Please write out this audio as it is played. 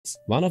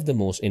One of the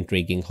most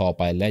intriguing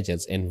Hopi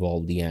legends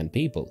involved the Ant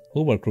people,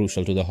 who were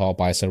crucial to the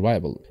Hopi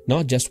survival,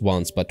 not just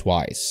once but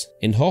twice.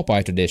 In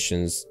Hopi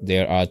traditions,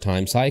 there are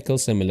time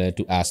cycles similar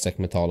to Aztec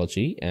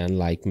mythology and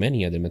like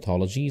many other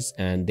mythologies,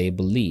 and they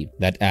believe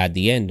that at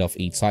the end of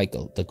each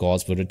cycle, the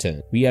gods will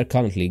return. We are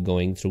currently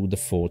going through the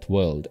fourth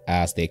world,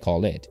 as they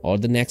call it, or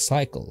the next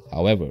cycle.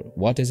 However,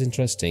 what is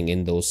interesting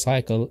in those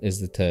cycles is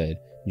the third,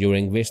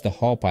 during which the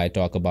Hopi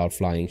talk about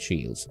flying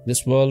shields.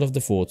 This world of the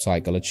fourth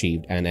cycle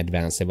achieved an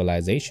advanced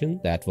civilization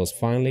that was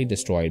finally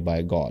destroyed by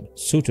a god,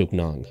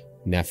 Sutuknang,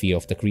 nephew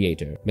of the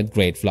creator, with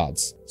great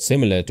floods,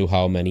 similar to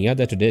how many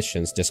other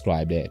traditions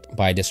described it.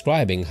 By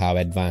describing how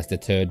advanced the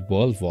third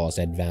world was,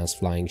 advanced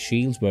flying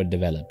shields were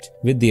developed,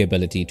 with the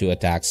ability to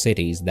attack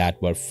cities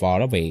that were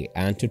far away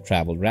and to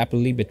travel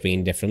rapidly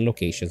between different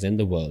locations in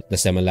the world. The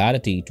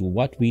similarity to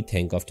what we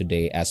think of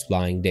today as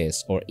flying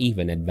discs or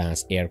even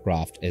advanced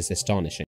aircraft is astonishing.